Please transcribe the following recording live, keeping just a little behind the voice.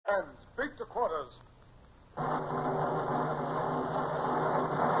Hands, beat to quarters. Run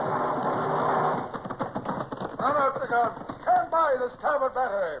out the guns. Stand by the starboard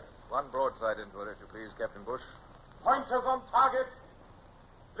battery. One broadside into it, if you please, Captain Bush. Pointers on target.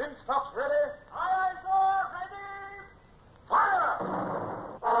 Linstocks ready. Aye, aye, sir. Ready. Fire!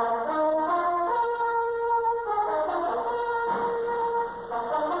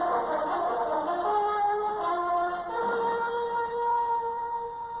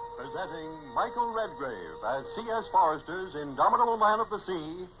 Presenting Michael Redgrave as C.S. Forrester's indomitable man of the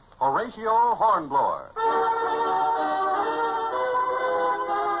sea, Horatio Hornblower.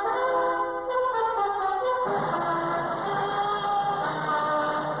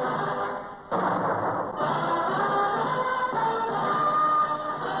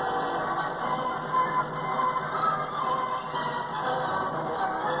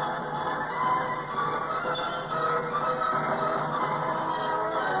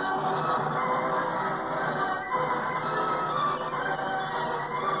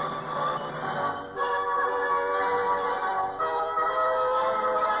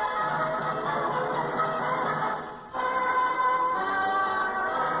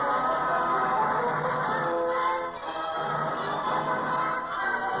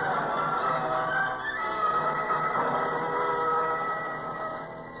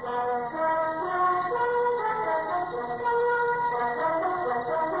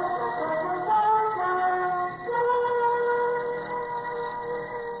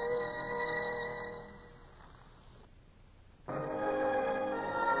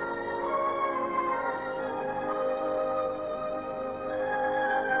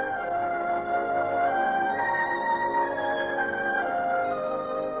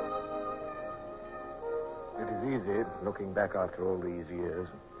 Looking back after all these years,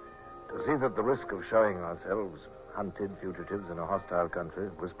 to see that the risk of showing ourselves hunted fugitives in a hostile country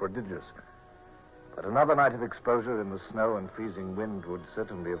was prodigious. But another night of exposure in the snow and freezing wind would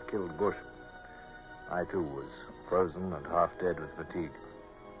certainly have killed Bush. I, too, was frozen and half dead with fatigue.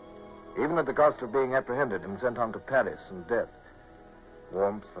 Even at the cost of being apprehended and sent on to Paris and death,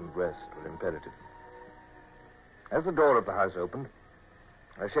 warmth and rest were imperative. As the door of the house opened,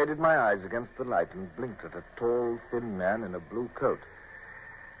 I shaded my eyes against the light and blinked at a tall, thin man in a blue coat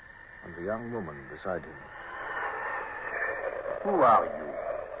and the young woman beside him. Who are you?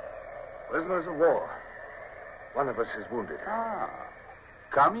 Prisoners of war. One of us is wounded. Ah.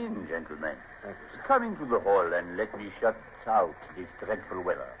 Come in, gentlemen. Thank you, sir. Come into the hall and let me shut out this dreadful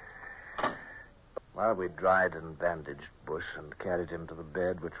weather. While we dried and bandaged Bush and carried him to the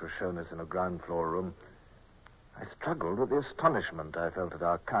bed which was shown us in a ground floor room, I struggled with the astonishment I felt at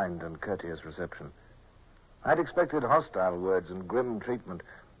our kind and courteous reception. I'd expected hostile words and grim treatment,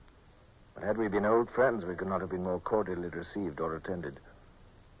 but had we been old friends, we could not have been more cordially received or attended.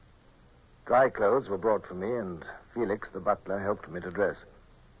 Dry clothes were brought for me, and Felix, the butler, helped me to dress.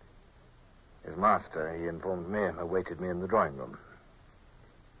 His master, he informed me, awaited me in the drawing room.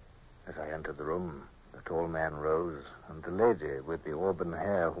 As I entered the room, the tall man rose, and the lady with the auburn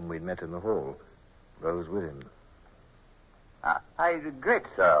hair whom we'd met in the hall rose with him. I regret,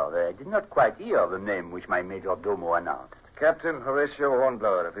 sir, that I did not quite hear the name which my major domo announced. Captain Horatio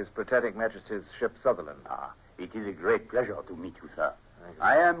Hornblower of His Britannic Majesty's ship Sutherland. It is a great pleasure to meet you, sir. Thank you.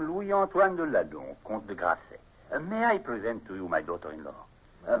 I am Louis-Antoine de Ladon, Comte de Grasset. May I present to you my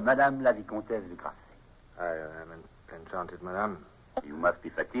daughter-in-law, Madame la Vicomtesse de Grasset? I am enchanted, madame. You must be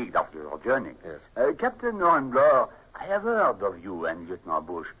fatigued after your journey. Yes. Captain Hornblower, I have heard of you and Lieutenant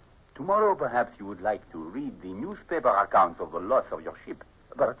Bush. Tomorrow, perhaps, you would like to read the newspaper accounts of the loss of your ship.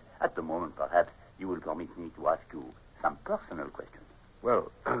 But at the moment, perhaps, you will permit me to ask you some personal questions. Well,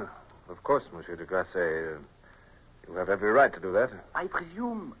 of course, Monsieur de Grasset, you have every right to do that. I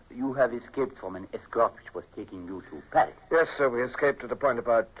presume you have escaped from an escort which was taking you to Paris. Yes, sir, we escaped at a point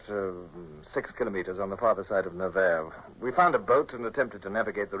about 6 kilometers on the farther side of Nevers. We found a boat and attempted to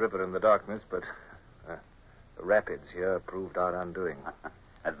navigate the river in the darkness, but the rapids here proved our undoing.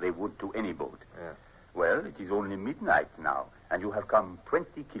 As they would to any boat. Yes. Well, it is only midnight now, and you have come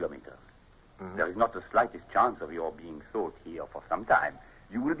 20 kilometers. Mm-hmm. There is not the slightest chance of your being sought here for some time.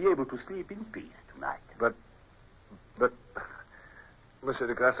 You will be able to sleep in peace tonight. But, Monsieur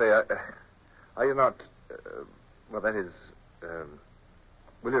de Grasset, are you not,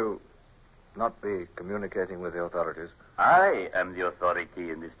 will you not be communicating with the authorities? I am the authority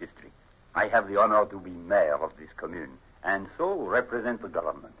in this district. I have the honor to be mayor of this commune, and so represent the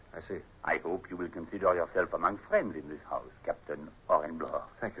government. I see. I hope you will consider yourself among friends in this house, Captain Hornblower.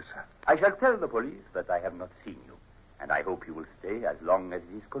 Thank you, sir. I shall tell the police that I have not seen you, and I hope you will stay as long as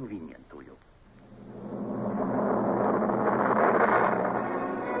it is convenient to you.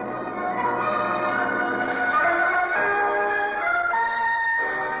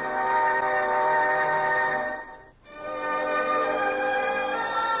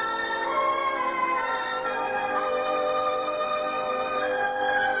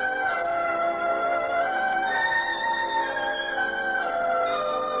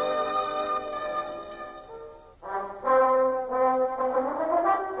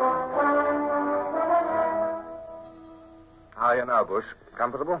 Now, Bush,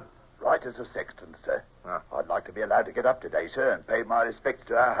 comfortable? Right as a sexton, sir. Ah. I'd like to be allowed to get up today, sir, and pay my respects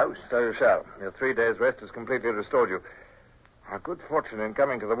to our host. So you shall. Your 3 days' rest has completely restored you. Our good fortune in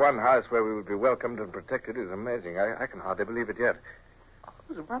coming to the one house where we would be welcomed and protected is amazing. I can hardly believe it yet. I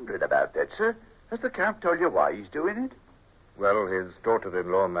was wondering about that, sir. Has the Count told you why he's doing it? Well, his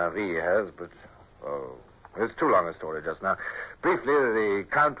daughter-in-law, Marie, has, but... Oh, it's too long a story just now. Briefly, the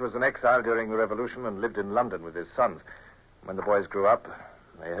Count was an exile during the Revolution and lived in London with his sons. When the boys grew up,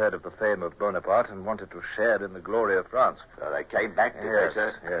 they heard of the fame of Bonaparte and wanted to share in the glory of France. So they came back today,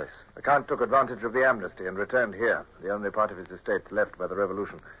 sir? Yes. The Count took advantage of the amnesty and returned here, the only part of his estate left by the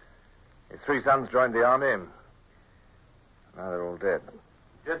Revolution. His 3 sons joined the army. Now they're all dead.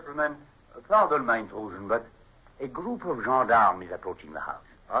 Gentlemen, pardon my intrusion, but a group of gendarmes is approaching the house.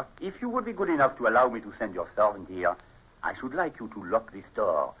 Huh? If you would be good enough to allow me to send your servant here, I should like you to lock this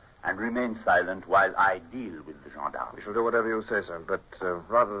door and remain silent while I deal with the gendarmes. We shall do whatever you say, sir, but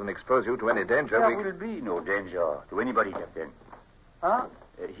rather than expose you to any danger, There will be no danger to anybody, Captain.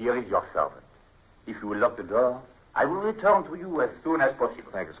 Here is your servant. If you will lock the door, I will return to you as soon as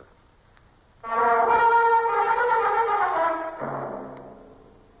possible. Thank you, sir.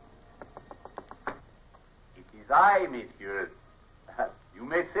 It is I, monsieur. You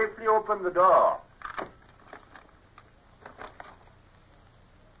may safely open the door.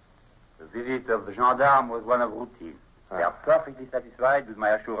 The visit of the gendarme was one of routine. They are perfectly satisfied with my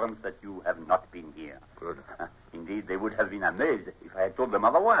assurance that you have not been here. Good. Indeed, they would have been amazed if I had told them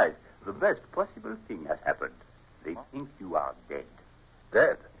otherwise. The best possible thing has happened. They think you are dead.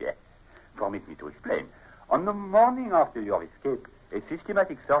 Dead? Yes. Permit me to explain. On the morning after your escape, a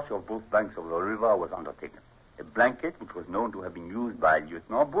systematic search of both banks of the river was undertaken. A blanket, which was known to have been used by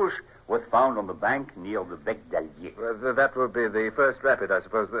Lieutenant Bush, was found on the bank near the Bec d'Allier. Well, that would be the first rapid, I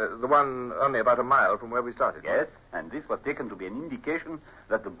suppose. The one only about a mile from where we started. Yes, and this was taken to be an indication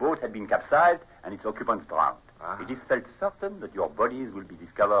that the boat had been capsized and its occupants drowned. Ah. It is felt certain that your bodies will be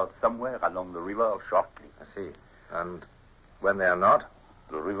discovered somewhere along the river shortly. I see. And when they are not?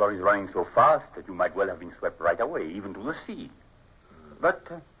 The river is running so fast that you might well have been swept right away, even to the sea. But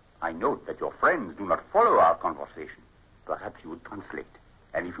I note that your friends do not follow our conversation. Perhaps you would translate.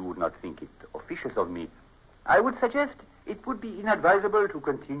 And if you would not think it officious of me, I would suggest it would be inadvisable to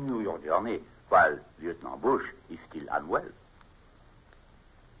continue your journey while Lieutenant Bush is still unwell.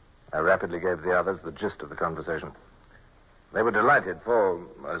 I rapidly gave the others the gist of the conversation. They were delighted, for,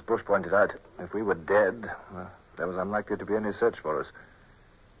 as Bush pointed out, if we were dead, there was unlikely to be any search for us.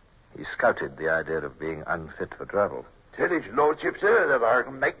 He scouted the idea of being unfit for travel. Tell his lordship, sir, that I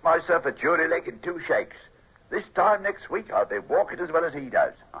can make myself a jury leg in 2 shakes. This time next week, I'll be walking as well as he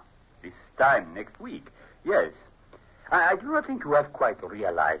does. This time next week? Yes. I do not think you have quite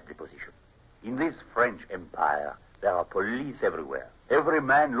realized the position. In this French Empire, there are police everywhere. Every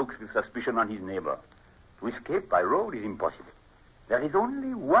man looks with suspicion on his neighbor. To escape by road is impossible. There is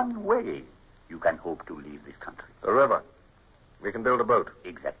only one way you can hope to leave this country. The river. We can build a boat.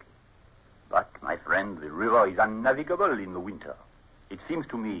 Exactly. But, my friend, the river is unnavigable in the winter. It seems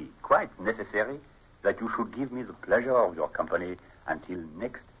to me quite necessary that you should give me the pleasure of your company until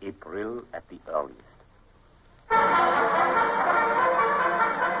next April at the earliest.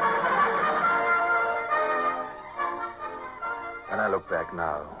 When I look back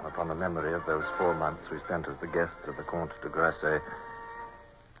now upon the memory of those 4 months we spent as the guests of the Comte de Grasset,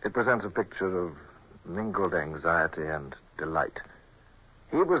 it presents a picture of mingled anxiety and delight.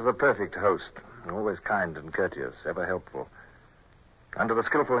 He was the perfect host, always kind and courteous, ever helpful. Under the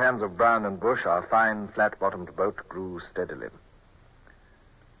skillful hands of Brown and Bush, our fine, flat-bottomed boat grew steadily.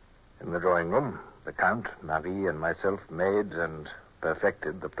 In the drawing room, the Count, Marie, and myself made and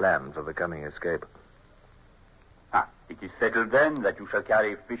perfected the plan for the coming escape. It is settled then that you shall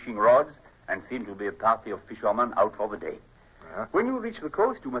carry fishing rods and seem to be a party of fishermen out for the day. When you reach the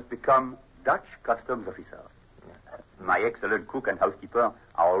coast, you must become Dutch customs officer. My excellent cook and housekeeper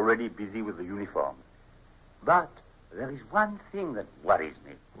are already busy with the uniform. But there is one thing that worries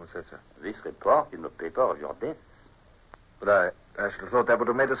me. What's that, sir? This report in the paper of your deaths. But I should have thought that would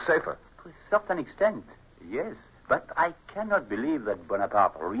have made us safer. To a certain extent, yes. But I cannot believe that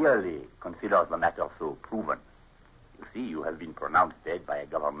Bonaparte really considers the matter so proven. You see, you have been pronounced dead by a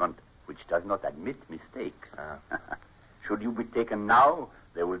government which does not admit mistakes. Should you be taken now,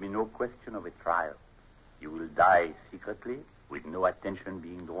 there will be no question of a trial. You will die secretly with no attention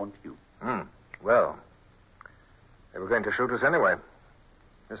being drawn to you. Well, they were going to shoot us anyway.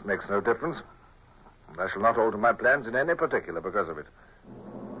 This makes no difference. I shall not alter my plans in any particular because of it.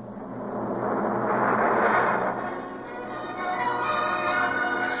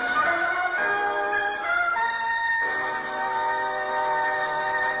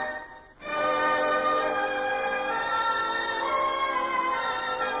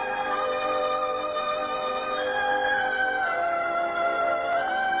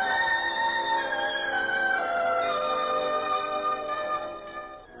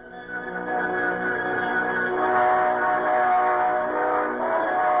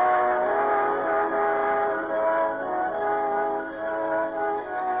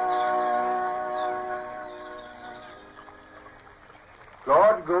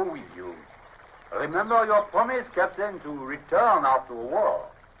 go with you. Remember your promise, Captain, to return after war.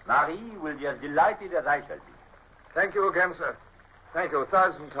 Marie will be as delighted as I shall be. Thank you again, sir. Thank you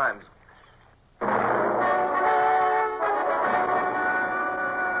 1,000 times.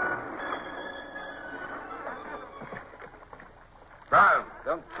 Brown,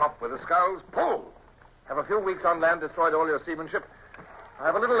 don't chop with the sculls. Pull. Have a few weeks on land destroyed all your seamanship? I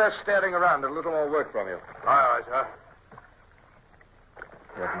have a little less staring around and a little more work from you. Aye, sir.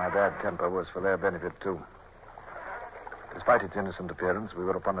 Yet my bad temper was for their benefit, too. Despite its innocent appearance, we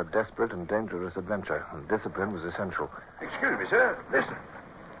were upon a desperate and dangerous adventure, and discipline was essential. Excuse me, sir. Listen.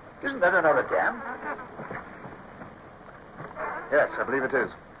 Isn't that another dam? Yes, I believe it is.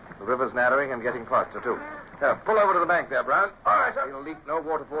 The river's narrowing and getting faster, too. Now, pull over to the bank there, Brown. All right, sir. We'll leak no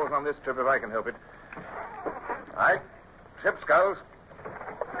waterfalls on this trip if I can help it. All right. Ship sculls.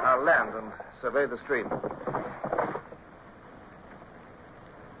 I'll land and survey the stream.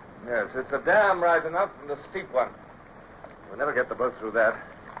 Yes, it's a dam right enough and a steep one. We'll never get the boat through that.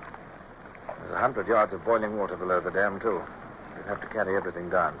 There's 100 yards of boiling water below the dam, too. We'd have to carry everything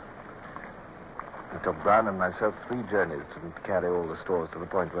down. It took Brown and myself 3 journeys to carry all the stores to the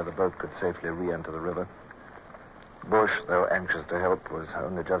point where the boat could safely re-enter the river. Bush, though anxious to help, was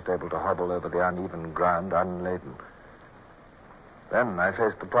only just able to hobble over the uneven ground unladen. Then I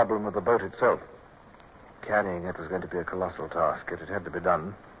faced the problem of the boat itself. Carrying it was going to be a colossal task, yet it had to be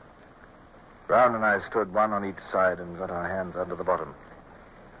done. Brown and I stood one on each side and got our hands under the bottom.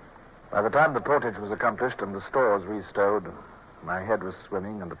 By the time the portage was accomplished and the stores restowed, my head was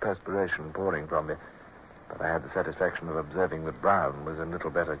swimming and the perspiration pouring from me. But I had the satisfaction of observing that Brown was in little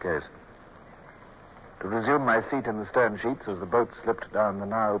better case. To resume my seat in the stern sheets as the boat slipped down the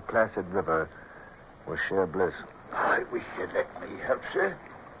now placid river was sheer bliss. I wish you'd let me help, sir.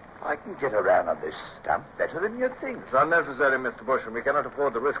 I can get around on this stump better than you think. It's unnecessary, Mr. Bush, and we cannot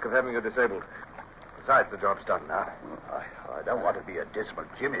afford the risk of having you disabled. Besides, the job's done now. I don't want to be a dismal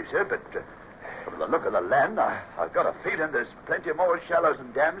Jimmy, sir, but from the look of the land, I've got a feeling there's plenty more shallows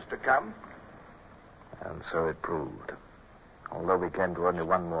and dams to come. And so it proved. Although we came to only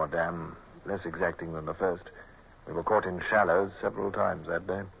one more dam, less exacting than the first, we were caught in shallows several times that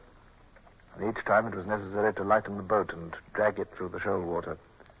day. And each time it was necessary to lighten the boat and drag it through the shoal water.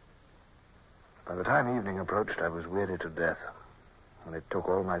 By the time evening approached, I was weary to death, and it took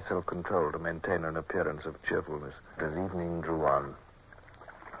all my self-control to maintain an appearance of cheerfulness. As evening drew on,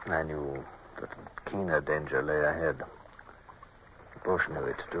 I knew that keener danger lay ahead. Bush knew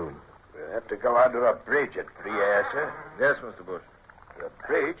it, too. We'll have to go under a bridge at Briere, sir. Yes, Mr. Bush. The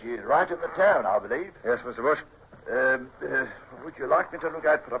bridge is right in the town, I believe. Yes, Mr. Bush. Would you like me to look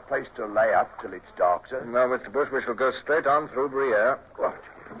out for a place to lay up till it's dark, sir? No, Mr. Bush, we shall go straight on through Briere. What?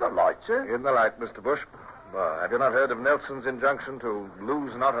 In the light, sir? In the light, Mr. Bush. Have you not heard of Nelson's injunction to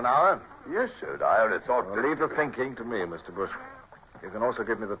lose not an hour? Yes, sir. I only thought Well, leave the thinking to me, Mr. Bush. You can also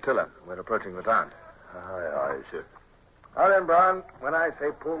give me the tiller. We're approaching the town. Aye, sir. Now then, Brown, when I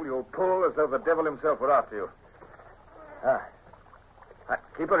say pull, you'll pull as though the devil himself were after you.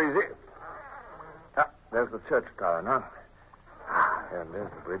 Keep her easy. There's the church tower now. And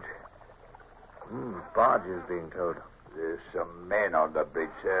there's the bridge. Barge is being towed. There's some men on the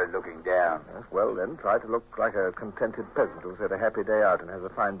bridge, sir, looking down. Yes, well, then, try to look like a contented peasant who's had a happy day out and has a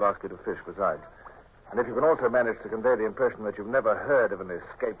fine basket of fish besides. And if you can also manage to convey the impression that you've never heard of an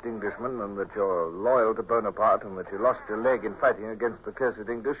escaped Englishman and that you're loyal to Bonaparte and that you lost your leg in fighting against the cursed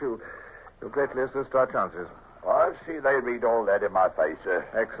English, you'll greatly assist our chances. I see they read all that in my face, sir.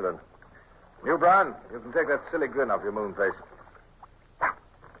 Excellent. You, Brown, you can take that silly grin off your moon face.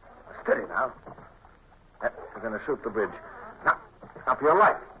 Steady now. We're going to shoot the bridge. Now, up your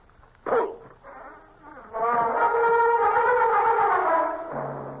light. Pull.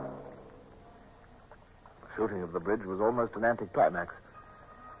 The shooting of the bridge was almost an anticlimax.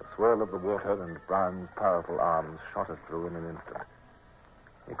 The swirl of the water and Brown's powerful arms shot us through in an instant.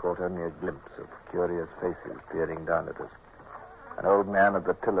 We caught only a glimpse of curious faces peering down at us. An old man at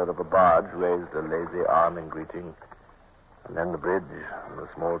the tiller of a barge raised a lazy arm in greeting, and then the bridge and the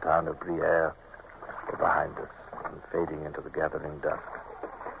small town of Briere were behind us and fading into the gathering dusk.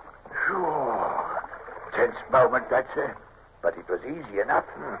 Sure. Tense moment, that, sir. But it was easy enough.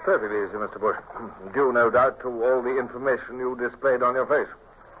 Perfectly easy, Mr. Bush. Due, no doubt, to all the information you displayed on your face.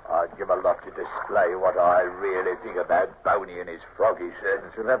 I'd give a lot to display what I really think about Boney and his froggy, sir.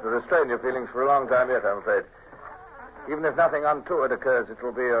 You'll have to restrain your feelings for a long time yet, I'm afraid. Even if nothing untoward occurs, it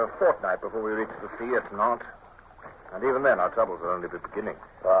will be a fortnight before we reach the sea at Nantes. And even then, our troubles will only be beginning.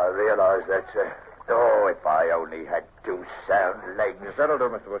 I realize that, sir. Oh, if I only had 2 sound legs. Yes, that'll do,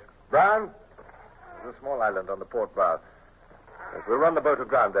 Mr. Bush. Brown, there's a small island on the port bow. Yes, we'll run the boat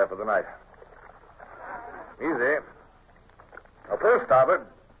aground there for the night. Easy. Now, pull starboard.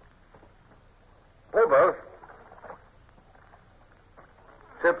 Pull both.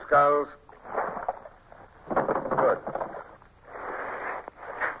 Ship sculls. Good.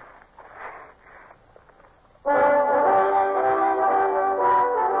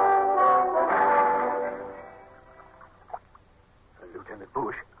 Lieutenant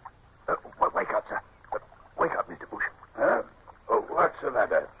Bush. Wake up, sir. Wake up, Mr. Bush. Huh? Oh, what's the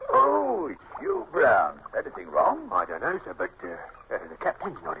matter? Oh, it's you, Brown. Anything wrong? I don't know, sir, but the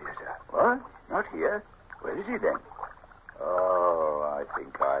captain's not here, sir. What? Not here? Where is he, then? Oh, I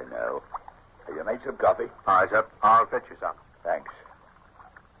think I know. Have you made some coffee? Aye, sir. I'll fetch you some. Thanks.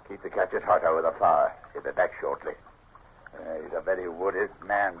 Keep the catches hot over the fire. He'll be back shortly. He's a very worried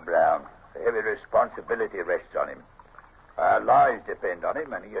man, Brown. A heavy responsibility rests on him. Our lives depend on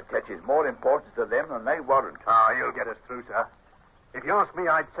him, and he attaches more importance to them than they warrant. He'll get us through, sir. If you ask me,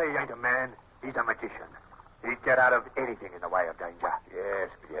 I'd say he ain't a man. He's a magician. He'd get out of anything in the way of danger. Yes,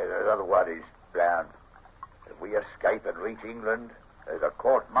 there's other worries, Brown. If we escape and reach England, there's a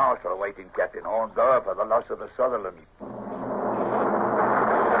court-martial awaiting Captain Hornblower for the loss of the Sutherland.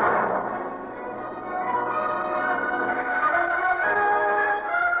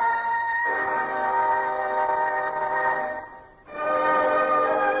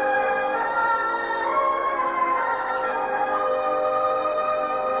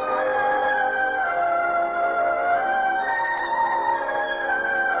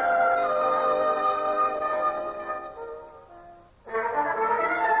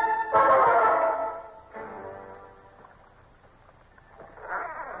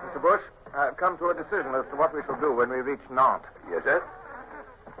 Come to a decision as to what we shall do when we reach Nantes. Yes, sir?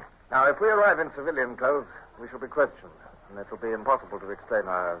 Now, if we arrive in civilian clothes, we shall be questioned, and it will be impossible to explain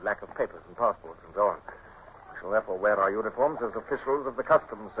our lack of papers and passports and so on. We shall therefore wear our uniforms as officials of the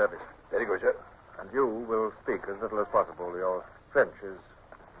customs service. Very good, sir. And you will speak as little as possible. Your French is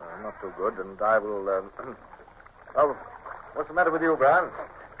not too good, and I will... Oh, what's the matter with you, Brown?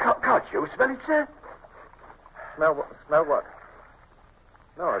 Can't you smell it, sir? Smell what?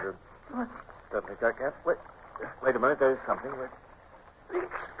 No, I don't. What? Don't think I can. Wait a minute. There's something. Wait.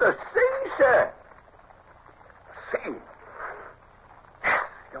 It's the sea, sir. Sea.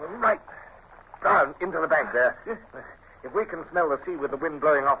 You're right. Brown, into the bank there. If we can smell the sea with the wind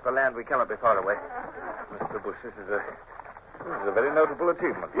blowing off the land, we cannot be far away. Mr. Bush, this is a very notable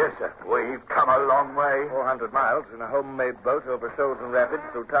achievement. Yes, sir. We've come a long way. 400 miles in a homemade boat over shoals and rapids,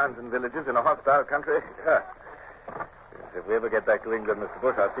 through towns and villages in a hostile country. If we ever get back to England, Mr.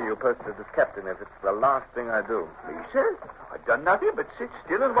 Bush, I'll see you posted as captain if it's the last thing I do. Me, sir? I've done nothing but sit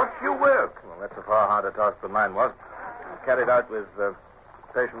still and watch you work. Well, that's a far harder task than mine was. Carried out with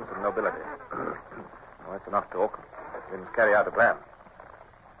patience and nobility. Well, that's enough talk. We must carry out a plan.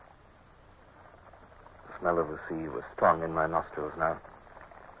 The smell of the sea was strong in my nostrils now.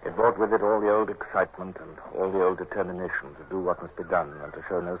 It brought with it all the old excitement and all the old determination to do what must be done and to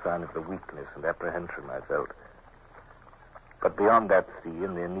show no sign of the weakness and apprehension I felt. But beyond that sea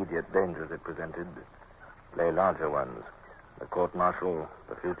and the immediate dangers it presented lay larger ones. The court-martial,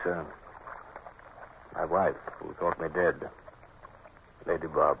 the future, my wife, who thought me dead, Lady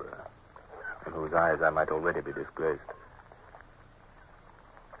Barbara, in whose eyes I might already be disgraced.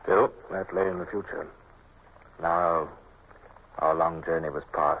 Still, that lay in the future. Now, our long journey was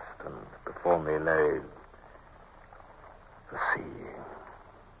past, and before me lay the sea.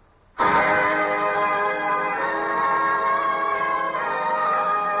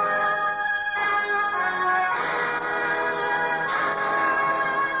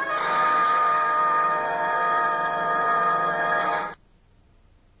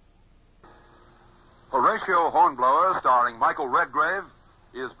 Horatio, Hornblower, starring Michael Redgrave,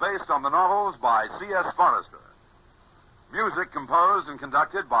 is based on the novels by C.S. Forrester. Music composed and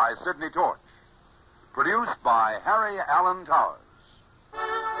conducted by Sidney Torch. Produced by Harry Allen Towers.